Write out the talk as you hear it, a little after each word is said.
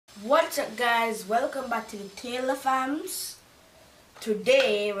What's up, guys? Welcome back to the Taylor Fams.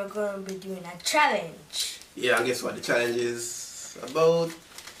 Today we're going to be doing a challenge. Yeah, and guess what? The challenge is about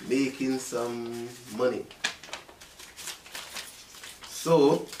making some money.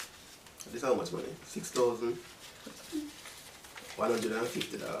 So, this is how much money?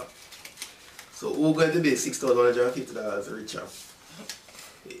 $6,150. So, who's going to be $6,150 richer?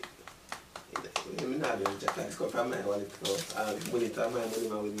 I'm not going to just go from my wallet. Money to my money,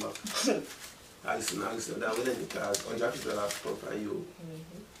 man, with Mac. Listen, that will end because $150 come from you.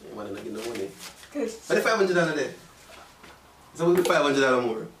 You want to get no money. But the $500 there. So we get $500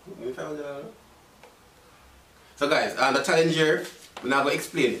 more. Give me $500. So guys, the challenge here, we're not going to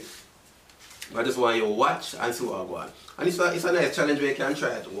explain it. I just want you to watch and see what I go on. And it's a nice challenge where you can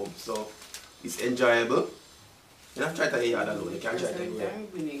try it at home. So it's enjoyable. You have to try it at your yard alone. You can try it anywhere.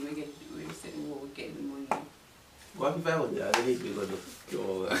 We're getting the money. Go up to $500, I need to be good.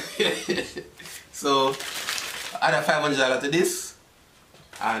 So add a $500 to this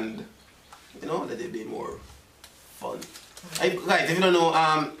and you know let it be more fun. Guys, if you don't know,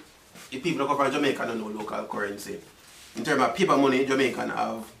 if people come from Jamaica don't know local currency. In terms of paper money, Jamaica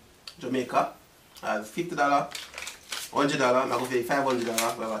has $50, $100, I'm going to pay $500, we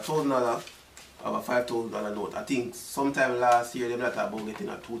have $1,000, we have a $5,000 note. I think sometime last year they not about getting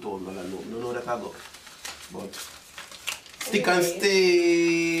a $2,000 note. I don't know that I got. But stick and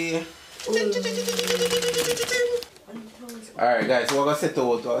stay. Alright guys, so we're going to set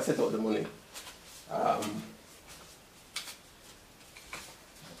out the money.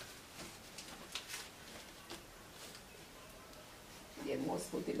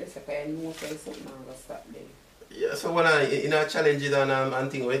 Yeah, so when in a challenge and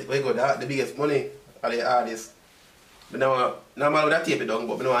thing where you go the biggest money are the hardest. But now normal with that tape it down,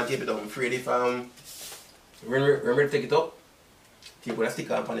 but I don't want to tape it down. I'm afraid if remember to take it up, you put a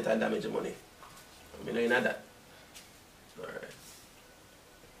sticker upon it and damage the money. I mean, you know that. Alright.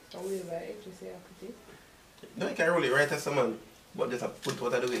 Don't worry about it, just say I put it. No, you can roll it right as someone, but just put it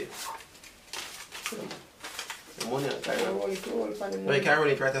out of the way. The money, you can roll it. No, you can roll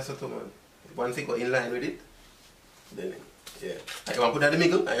it right as someone, man. Once you go in line with it, then, yeah. You want to put that in the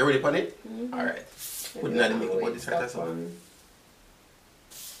middle? Are you ready upon it? Alright. Put it in the middle, put this right as someone.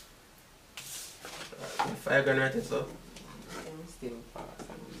 $5 grand right so. Still fast.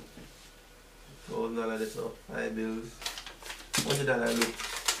 $1,000 this up, 5 bills. $100 look.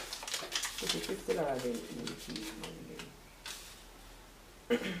 Put the $50 then.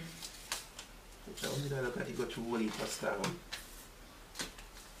 $100 look at you go through one each time.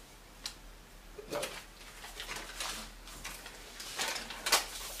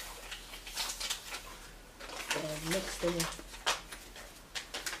 Next thing.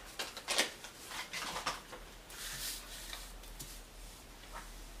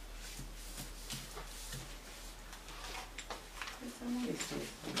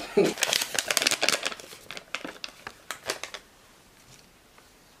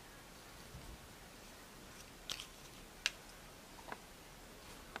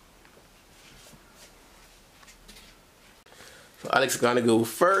 So Alex is gonna go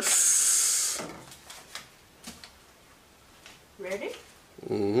first. Ready?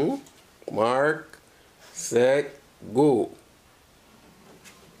 Mark, set, go.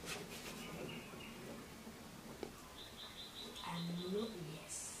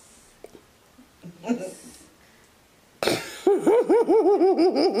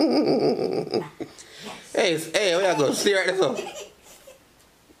 Yes. Hey, where you go? See right this up.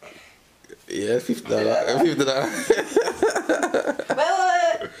 Yeah, $50.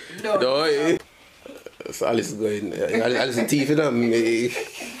 No. So Alice is going. Alice is teeth, you know.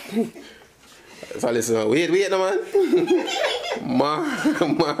 So Alice is wait, no man.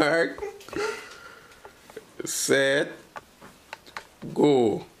 Mark, set,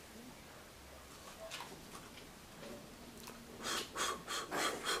 go.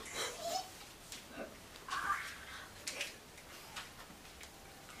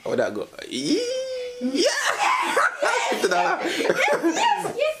 How that go? Yeah! $50.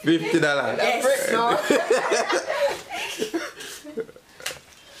 $50. Yes.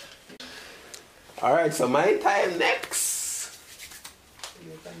 Alright, so my time next.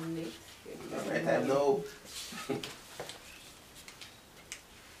 My time no.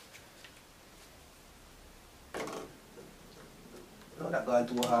 No, that going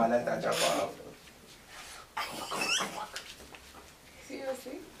too hard like that chop off.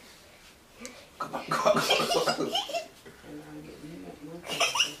 Seriously? Come on.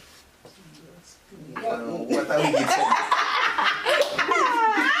 What are we getting?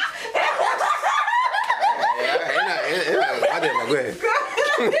 Whatever, go ahead.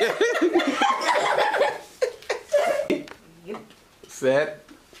 Set.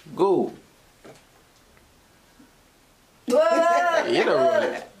 Go. Whoa. You don't roll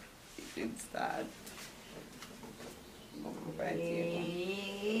it. You should start. Right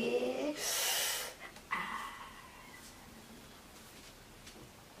here.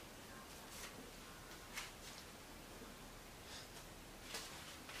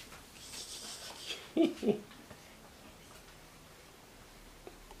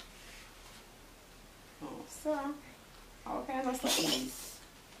 Oh, so how kind of stuff is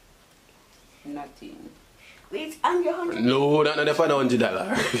nothing. Wait, I'm your 100. No, not for $100.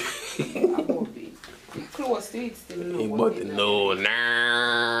 Above it. It's close to it still. No, But no,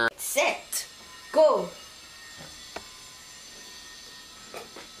 nah. Set. Go.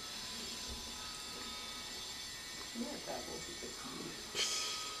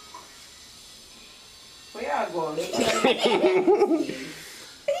 Where you going?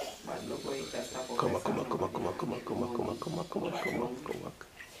 Come on.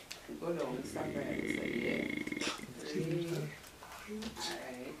 Go down, stop right.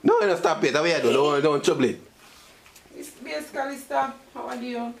 Alright. No, don't stop it. That way I do. Don't trouble it. It's basically stop. How are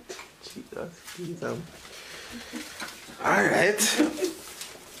you? Jesus. Alright.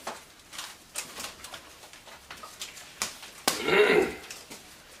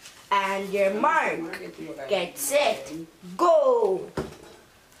 And your mark. Get set. Go.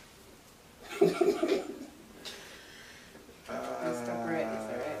 Stop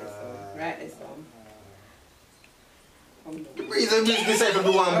right this one. The breeze is beside from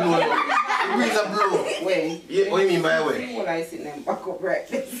the one blow. The breeze a blow. When? Yeah, what do you mean by way? When I sit them back up right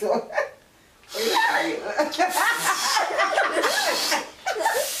this one.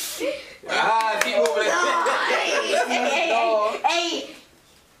 Ah, keep moving. Hey.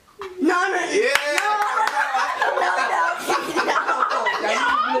 No. Yeah.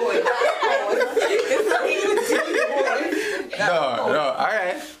 No,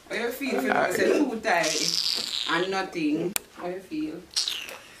 alright. How you feel if you say too tight and nothing? How you feel?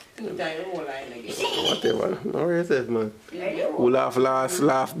 Too tight, roll line again. Whatever. No worries, man. Yeah. Who laugh last,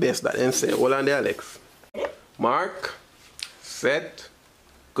 laugh best, that then say. Hold on there, Alex. Mark, set,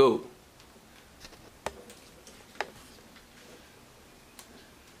 go.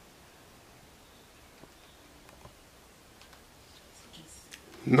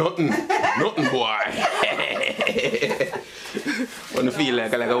 Nothing, boy. When you feel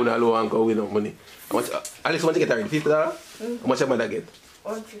like I wanna low and go win no money. How much, Alex, want to get married? $50? How much am I get?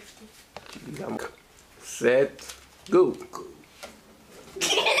 150. Set, go.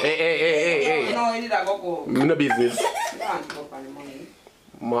 Hey. No, you need to go. No business. You can't go for the money.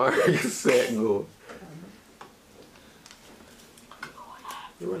 Mark, set, go.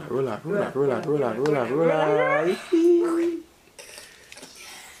 Roll out.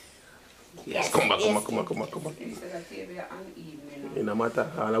 Yes, come back. You said that table uneven, It no matter.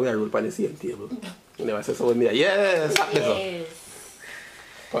 All we are roll on the same table. You never say so with me. Yes, happy so.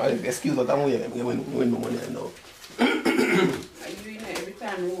 Excuse me, I'm here. Win my money now. Are you doing it every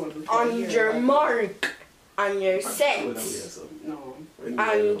time you roll? On your mark. On your set. No.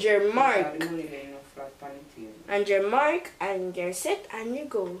 On your mark. The money there, no flat on the table. And your mark, and your set, and you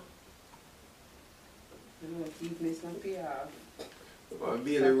go. You know, keep me some pay off. I'll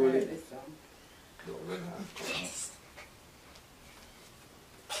be in the room.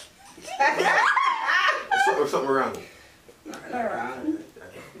 Something wrong. Not wrong.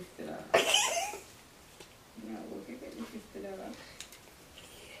 $50. Yeah, we'll get the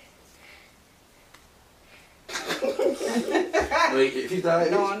 $50. Wait,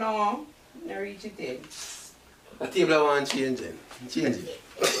 $50? No. Now reach it in. The table I want changing. Change it.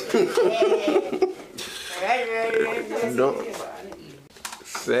 No.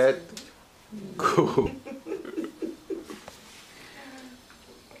 Set. Go.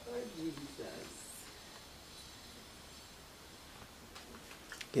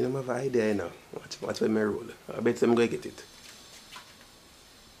 You know my idea now. Watch when I roll. I bet I'm going to get it.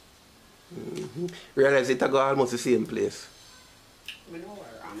 Realize it I go almost the same place. We know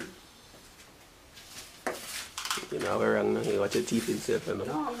we're wrong. You know we're wrong now. You watch your teeth himself. You know.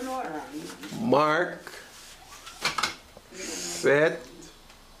 No, we know we're wrong. Mark. Set.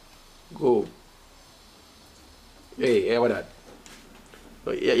 Go. Hey, what that?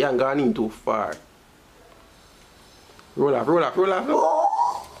 No, you ain't gone in too far. Roll up.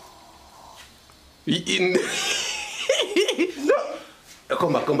 In. No.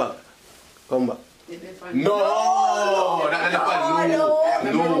 Come back. No. That's the pan. No.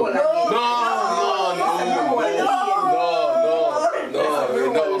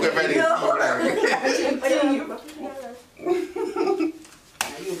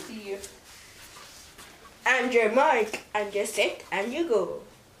 And your mic, and your set, and you go.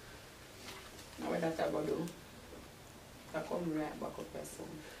 Now what that about do? I come right back up your son.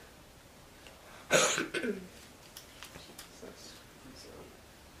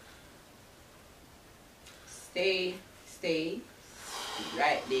 Stay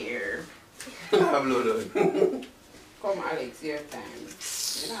right there. Upload. Come Alex, your time.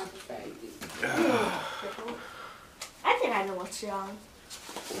 You don't have to fight it. I think I know what's wrong.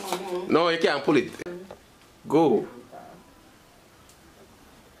 No. No, you can't pull it. Go.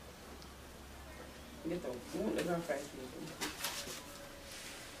 Get up. Won't let them fight you.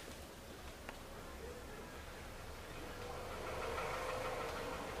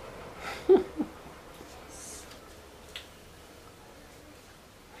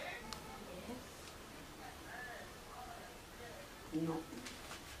 No.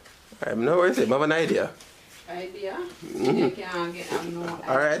 I'm not worried. I have an idea. Idea? You can't get no idea.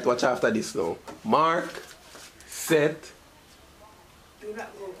 Alright, watch after this now. Mark, set. Do not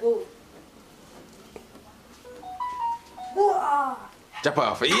go. Whoa. Jump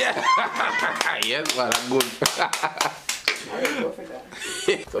off. Yeah. Yes, man, I'm good. Alright, go for that.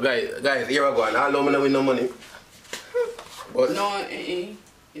 So guys, here we go. I know I win no money. But No,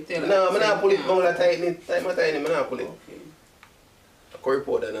 you tell no, I'm not pull it. I'm not tighten it. I'm not pull it. Okay. I can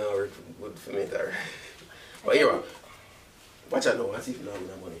report that now. Good for me. There. But here we go. Watch out now. I see if you don't have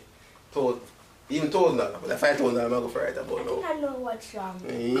no money. Even $1,000. But if $5,000, I'm going to go for it about I now. think I know what's wrong.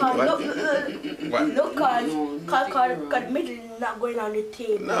 What? Look, cause middle is not going on the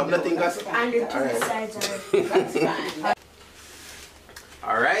table. No, nothing got. And the two Alright. sides are. That's fine.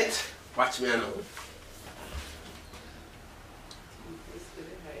 Alright. Watch me now.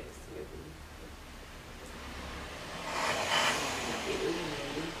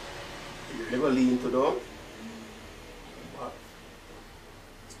 Never lean to the.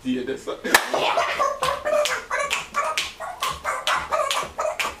 Steer this up.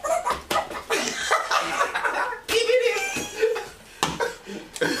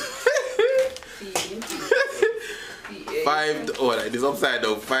 This upside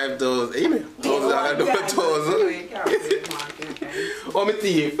down, 5,000. Amen. Oh, my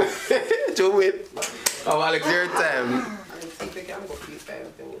teeth. Show it. Oh, Alex, your time. See if I can go for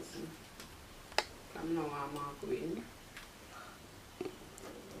 5,000. I'm now I'm going.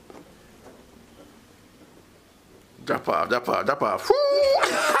 Drop off.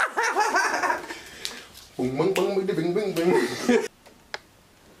 Bing, bing, bing, bing.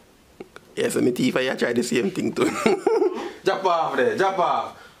 Yes, my teeth, I try the same thing too. Drop off there, drop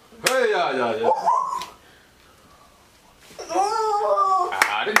off. Hey, yeah.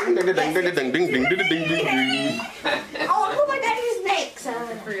 Ah, ding. Oh, look at daddy's neck, son.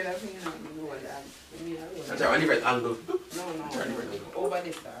 I'm afraid of him not know that. That's our different angle. No. Over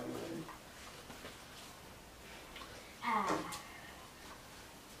this time.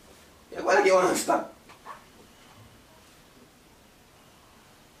 Yeah, why do you want to stop?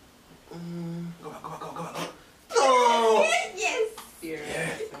 Go back. No! Yes.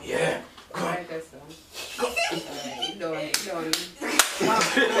 Yeah. Alright, that's all. Go. Alright, done.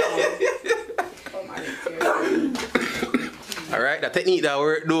 Come on, it's your turn. Alright, that technique that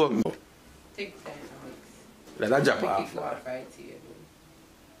work though. Take time, Alex. Let that drop Make off. it go off right here.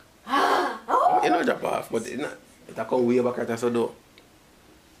 You know drop off, but it not. It come way back at us though. I'll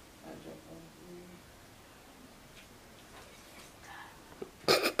drop off.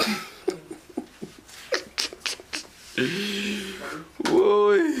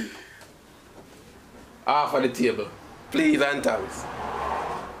 Whoa. Off of the table. Please and thanks.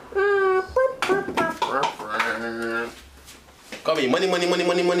 Come here. Money. Money.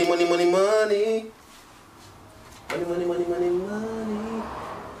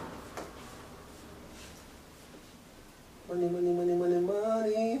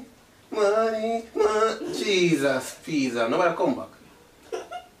 Jesus, pizza. Nobody come back.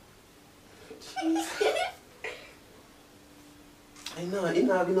 I know, you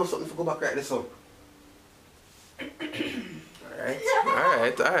don't have enough something to go back right this up. Alright.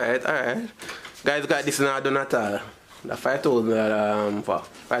 Guys, got this now done at all. The $5,000 for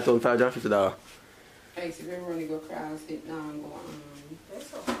 $5,550. Alex, if everyone go cross it now and go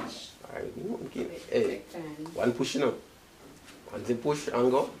Alright, you know, okay. Hey, take time. one push now. Once you push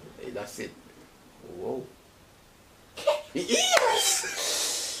and go, hey, that's it. Whoa.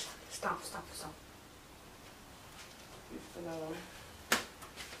 Yes! Stop.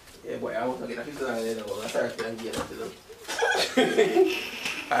 Yeah, boy, I want to get a $50 later. I start to get it.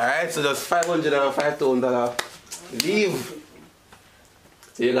 Alright, so just $500 and $5,000. Leave.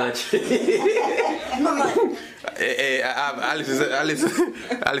 So you're gonna Hey, Alice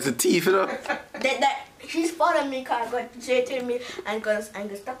is a thief, you know? That she's following me because I got straight to me and gonna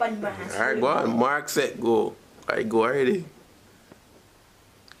stop on my hands. Alright, go on. Mark, set, go. Alright, go already.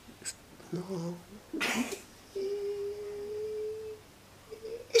 No. No.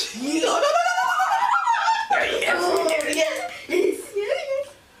 Yes. Oh, yes. Yes.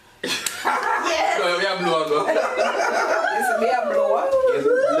 Yes. No, we are blow go. Yes, we are blower. Yes,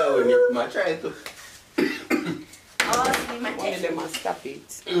 blowing. You might try to. Oh, see my One of them must stop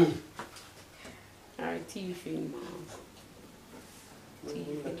it. Alright, teeth in, man.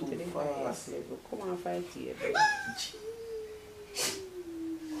 Teeth into the fast level. Come on, fight here.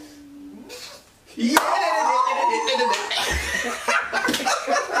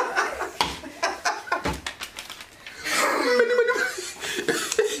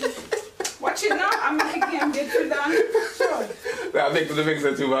 Watch it now. I'm making him get you down. Sure. I make the mix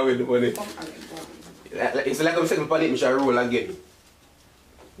too bad with the money. Come on, go on. It's like I'm second upon it, I shall roll again.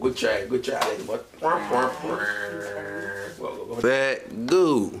 Good try, Alex, but let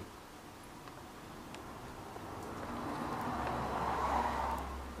go.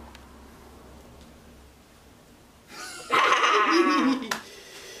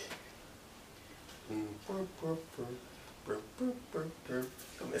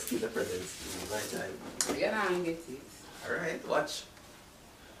 Come, let's keep the presents. My time. Get on and get it. Alright, watch.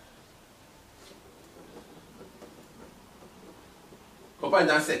 Come on,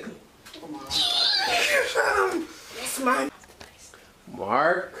 that second. Come on. Yes, man.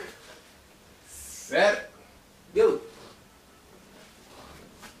 Mark. Set. Go.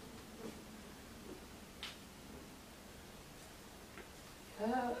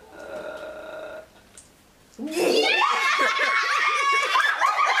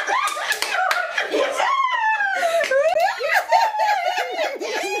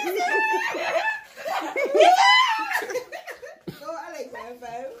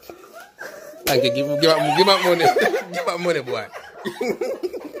 Okay, give up money. Give up money, boy.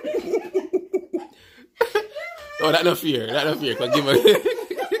 Oh, that no fear. Cause give up.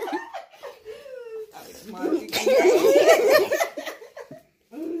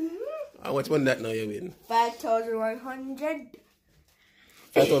 How much money that now you win? 5,100.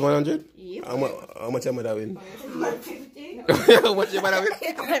 5,100? Yep. How much am I that win? 150. How much am I that win?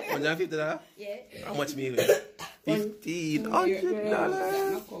 $150? Yeah. How much me win?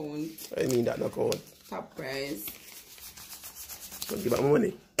 $1,500. I mean that no count. Top prize. Don't give up my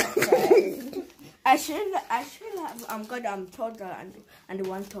money. I should have got $12 and the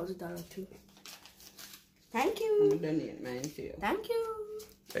 $1,000 too. Thank I'm you. donate mine to you. Thank you.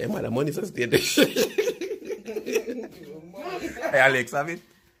 Hey man, the money so stay there. Hey Alex, have it?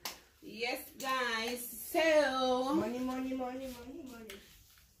 Yes, guys. So, Money.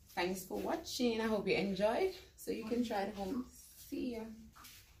 thanks for watching. I hope you enjoyed. So you can try it home. See ya.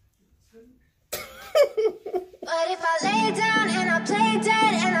 But if I lay down and I play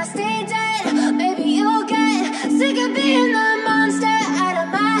dead and I stay dead, maybe you'll get sick of being the monster out of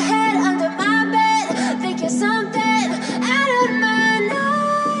my head, under my bed. Think you're something out of my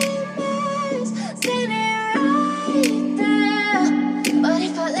nightmares, standing right there. But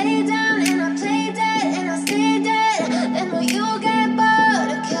if I lay down and I play dead and I stay dead, then will you get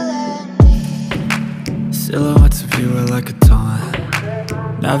bored of killing me? Silhouettes of you are like a taunt.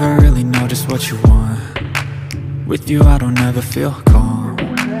 Never really know just what you want. With you I don't ever feel calm.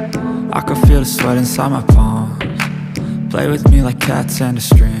 I can feel the sweat inside my palms. Play with me like cats and a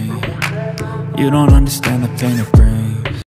string. You don't understand the pain it brings.